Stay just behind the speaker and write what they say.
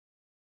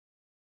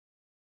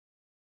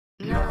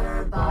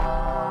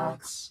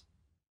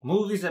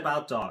Movies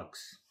about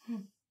dogs.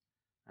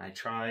 I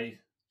try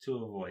to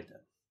avoid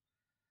them.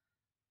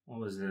 What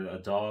was it? A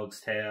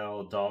Dog's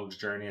Tale, Dog's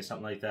Journey, or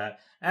something like that.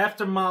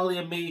 After Molly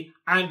and Me,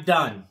 I'm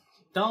done.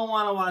 Don't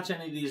want to watch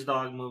any of these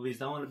dog movies.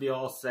 Don't want to be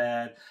all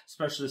sad.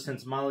 Especially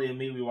since Molly and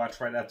Me we watched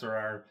right after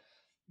our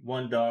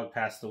one dog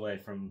passed away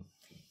from...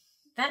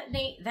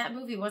 That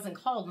movie wasn't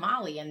called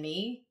Molly and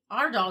Me.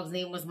 Our dog's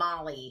name was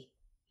Molly.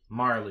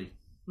 Marley.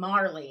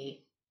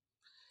 Marley.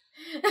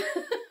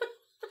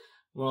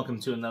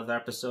 Welcome to another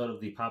episode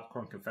of the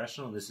Popcorn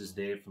Confessional. This is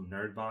Dave from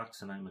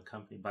Nerdbox, and I'm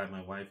accompanied by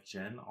my wife,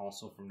 Jen,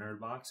 also from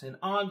Nerdbox. And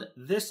on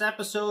this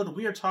episode,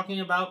 we are talking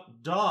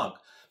about dog.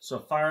 So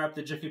fire up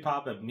the Jiffy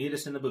Pop and meet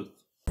us in the booth.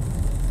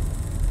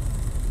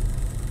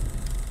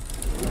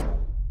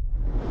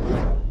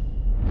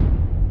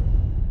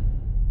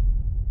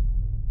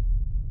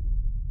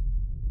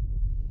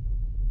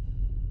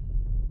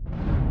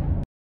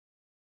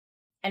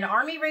 An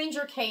Army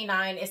Ranger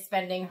canine is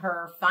spending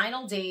her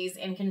final days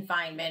in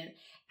confinement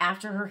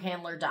after her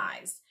handler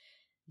dies.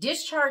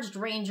 Discharged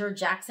Ranger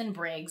Jackson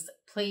Briggs,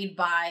 played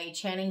by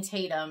Channing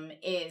Tatum,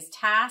 is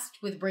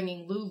tasked with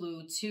bringing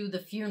Lulu to the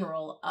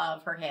funeral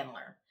of her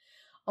handler.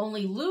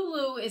 Only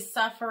Lulu is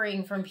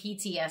suffering from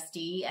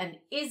PTSD and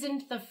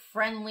isn't the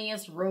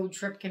friendliest road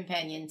trip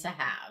companion to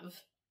have.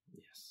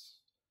 Yes.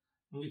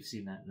 We've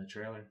seen that in the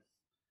trailer.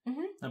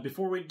 Mm-hmm. Now,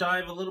 before we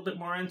dive a little bit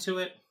more into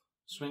it,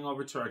 swing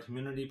over to our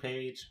community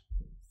page,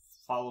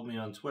 follow me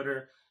on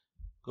Twitter,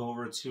 go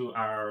over to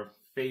our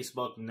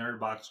Facebook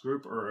Nerdbox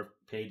group or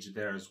page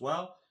there as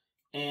well,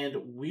 and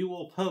we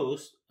will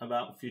post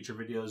about future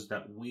videos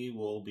that we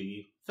will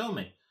be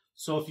filming.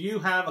 So if you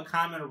have a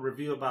comment or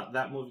review about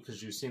that movie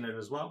because you've seen it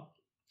as well,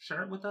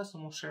 share it with us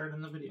and we'll share it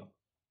in the video.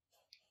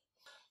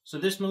 So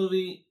this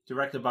movie,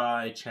 directed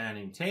by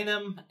Channing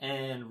Tatum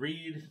and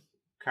Reed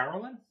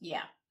Carolyn?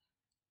 Yeah.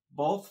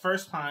 Both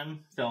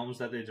first-time films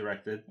that they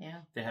directed.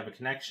 Yeah. They have a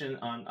connection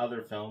on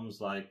other films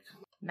like...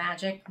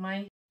 Magic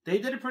Mike. They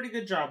did a pretty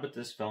good job with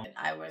this film.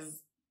 I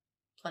was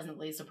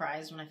pleasantly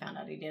surprised when I found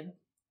out he did.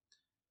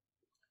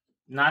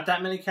 Not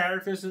that many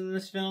characters in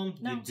this film.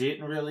 No. You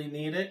didn't really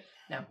need it.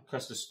 No.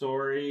 Because the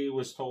story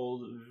was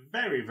told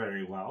very,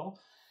 very well.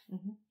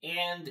 Mm-hmm.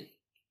 And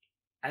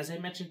as I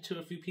mentioned to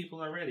a few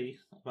people already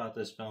about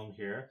this film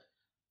here,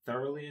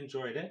 thoroughly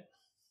enjoyed it.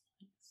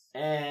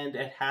 And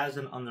it has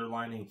an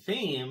underlining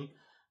theme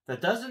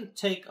that doesn't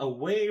take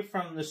away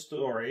from the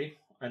story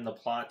and the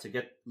plot to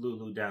get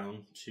Lulu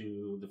down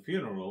to the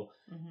funeral,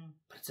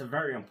 but it's a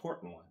very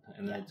important one.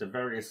 And it's a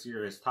very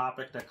serious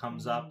topic that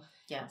comes up.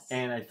 Yes.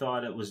 And I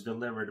thought it was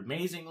delivered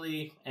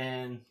amazingly.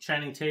 And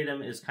Channing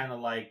Tatum is kind of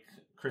like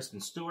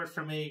Kristen Stewart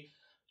for me.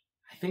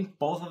 I think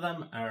both of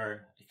them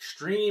are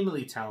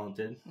extremely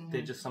talented.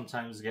 They just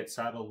sometimes get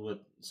saddled with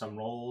some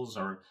roles,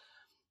 or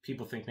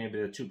people think maybe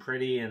they're too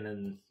pretty, and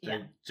then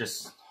it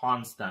just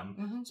haunts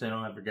them, so they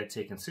don't ever get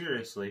taken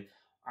seriously.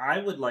 I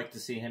would like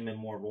to see him in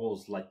more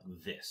roles like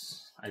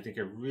this. I think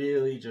it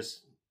really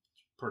just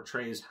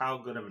portrays how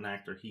good of an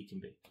actor he can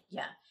be.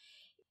 Yeah.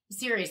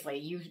 Seriously,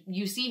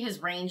 you see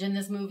his range in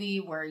this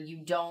movie where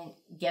you don't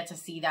get to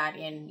see that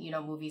in,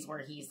 movies where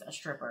he's a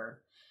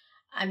stripper.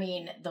 I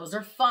mean, those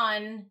are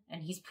fun,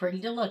 and he's pretty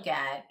to look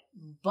at,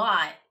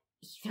 but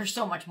there's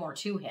so much more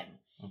to him.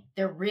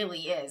 There really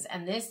is.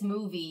 And this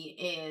movie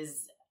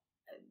is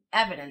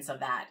evidence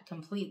of that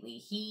completely.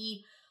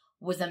 He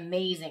was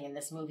amazing in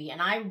this movie.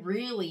 And I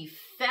really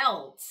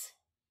felt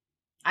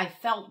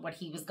what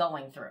he was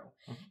going through.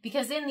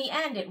 Because in the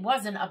end, it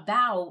wasn't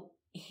about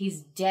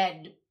his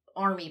dead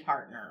army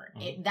partner.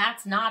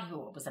 That's not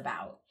who it was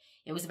about.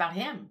 It was about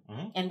him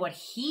and what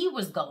he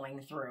was going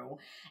through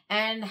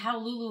and how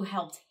Lulu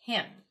helped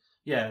him.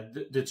 Yeah,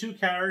 the two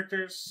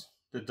characters...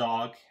 the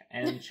dog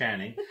and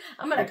Channing.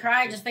 I'm going to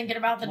cry just thinking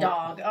about the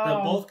dog. Oh.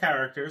 They're both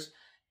characters,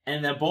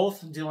 and they're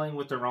both dealing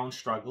with their own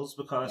struggles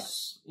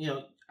because,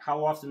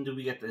 how often do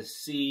we get to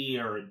see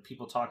or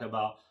people talk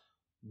about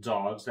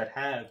dogs that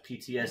have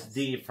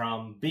PTSD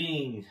from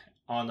being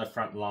on the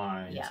front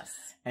lines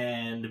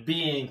and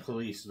being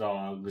police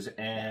dogs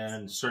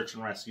and search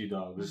and rescue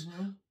dogs.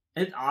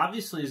 It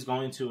obviously is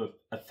going to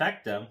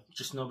affect them,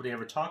 just nobody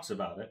ever talks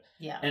about it.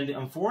 Yeah. And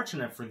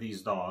unfortunate for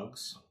these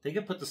dogs, they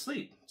get put to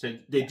sleep. So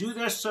they do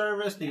their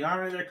service, they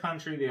honor their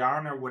country, they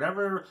honor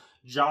whatever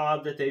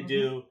job that they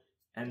do,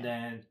 and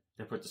then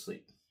they're put to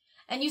sleep.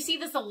 And you see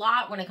this a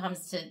lot when it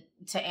comes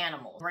to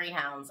animals.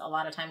 Greyhounds, a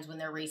lot of times when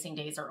their racing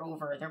days are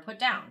over, they're put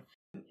down.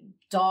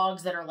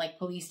 Dogs that are like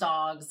police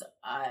dogs,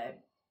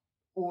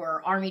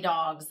 or army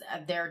dogs,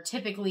 they're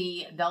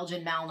typically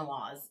Belgian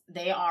Malinois.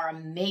 They are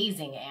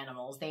amazing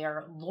animals. They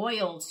are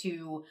loyal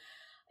to,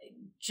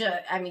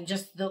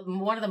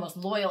 one of the most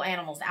loyal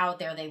animals out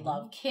there. They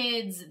love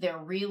kids. They're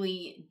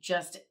really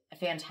just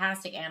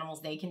fantastic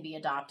animals. They can be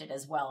adopted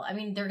as well. I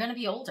mean, they're going to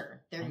be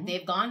older.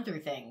 They've gone through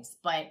things,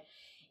 but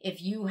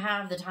if you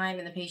have the time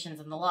and the patience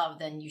and the love,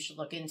 then you should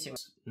look into it.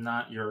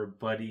 Not your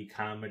buddy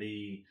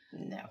comedy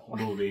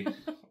movie.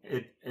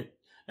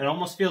 It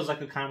almost feels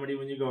like a comedy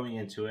when you're going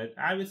into it.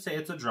 I would say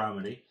it's a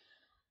dramedy.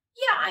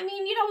 Yeah, I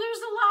mean,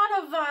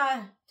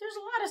 there's a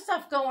lot of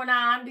stuff going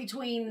on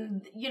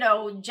between,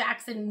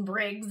 Jackson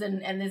Briggs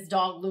and this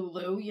dog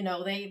Lulu.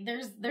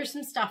 There's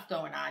some stuff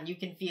going on. You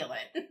can feel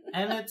it.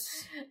 And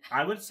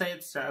I would say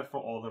it's sad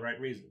for all the right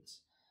reasons.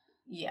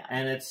 Yeah.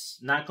 And it's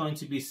not going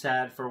to be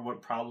sad for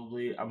what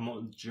probably a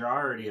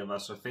majority of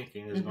us are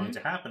thinking is going to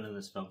happen in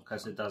this film,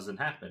 because it doesn't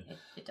happen.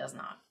 It does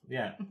not.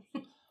 Yeah.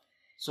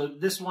 So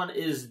this one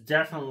is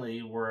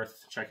definitely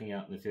worth checking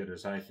out in the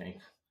theaters, I think.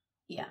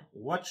 Yeah.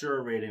 What's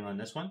your rating on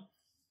this one?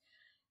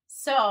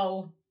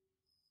 So,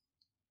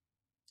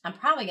 I'm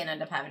probably going to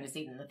end up having to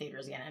see it in the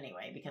theaters again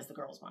anyway, because the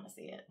girls want to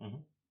see it. Mm-hmm.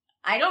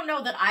 I don't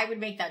know that I would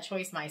make that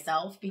choice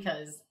myself,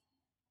 because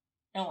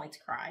I don't like to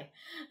cry.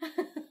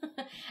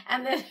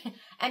 and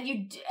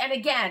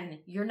again,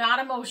 you're not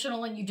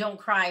emotional and you don't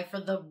cry for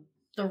the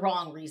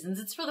wrong reasons.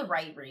 It's for the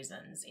right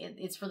reasons.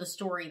 It's for the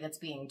story that's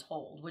being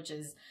told, which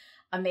is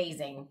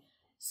amazing.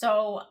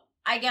 So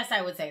I guess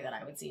I would say that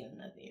I would see it in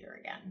the theater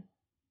again.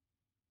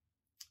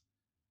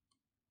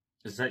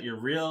 Is that your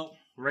real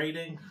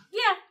rating?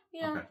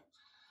 Yeah. Okay.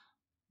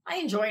 I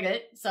enjoyed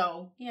it,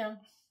 so yeah.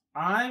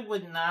 I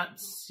would not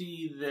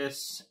see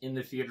this in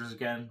the theaters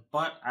again,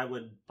 but I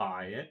would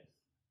buy it,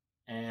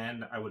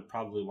 and I would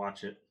probably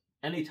watch it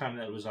anytime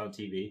that it was on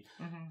TV,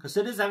 because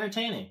it is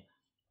entertaining.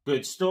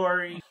 Good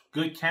story,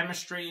 good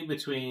chemistry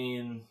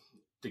between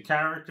the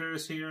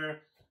characters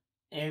here,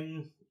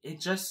 and it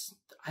just,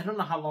 I don't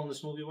know how long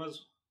this movie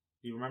was.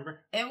 Do you remember?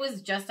 It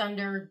was just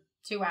under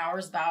 2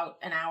 hours, about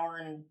an hour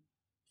and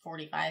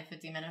 45,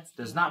 50 minutes.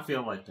 Does not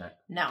feel like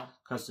that. No.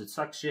 Because it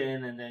sucks you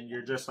in, and then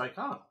you're just like,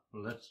 oh,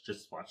 let's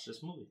just watch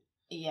this movie.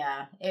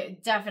 Yeah,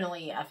 it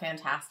definitely a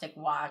fantastic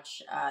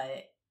watch.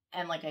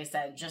 And like I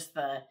said, just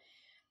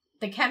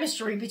the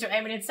chemistry between, I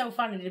mean, it's so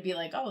funny to be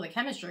like, oh, the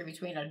chemistry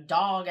between a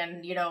dog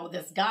and,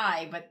 this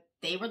guy, but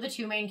they were the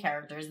two main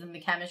characters, and the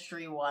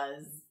chemistry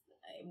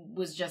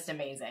was just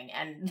amazing,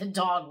 and the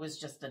dog was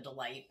just a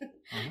delight.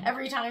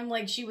 Every time,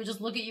 like, she would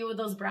just look at you with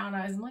those brown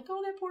eyes, I'm like,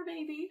 oh, that poor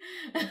baby.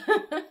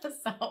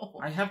 So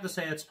I have to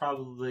say it's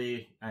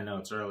probably, I know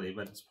it's early,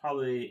 but it's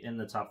probably in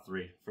the top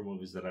 3 for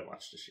movies that I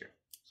watched this year.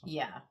 So.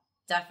 Yeah,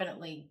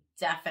 definitely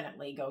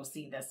go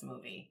see this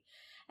movie.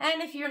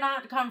 And if you're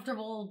not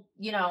comfortable,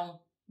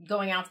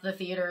 going out to the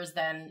theaters,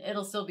 then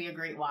it'll still be a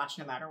great watch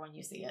no matter when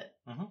you see it.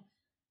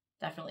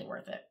 Definitely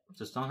worth it.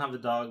 Just don't have the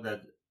dog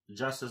that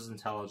just as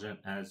intelligent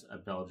as a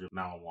Belgian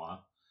Malinois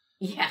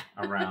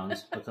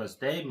around, because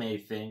they may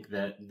think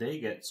that they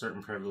get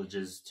certain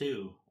privileges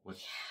too,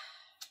 which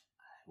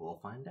we'll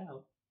find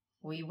out.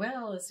 We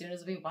will, as soon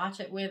as we watch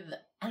it with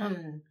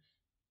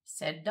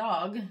said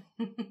dog.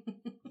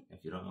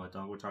 If you don't know what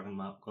dog we're talking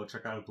about, go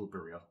check out a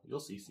blooper reel. You'll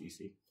see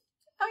Cece.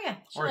 Oh yeah,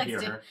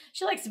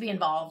 she likes to be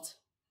involved.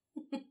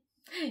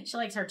 She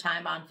likes her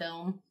time on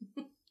film.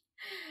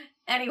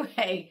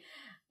 Anyway,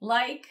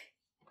 like,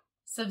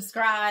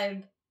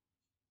 subscribe,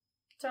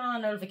 turn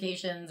on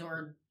notifications,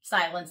 or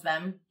silence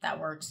them. That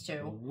works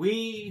too.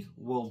 We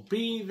will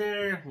be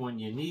there when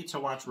you need to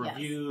watch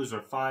reviews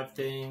or 5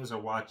 things, or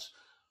watch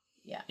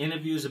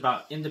interviews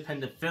about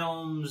independent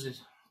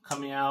films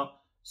coming out.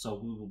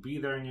 So we will be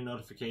there in your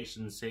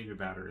notifications. Save your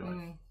battery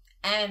life.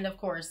 And of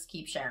course,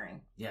 keep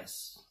sharing.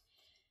 Yes.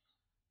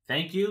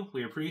 Thank you.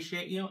 We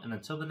appreciate you. And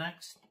until the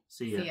next,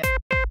 see ya.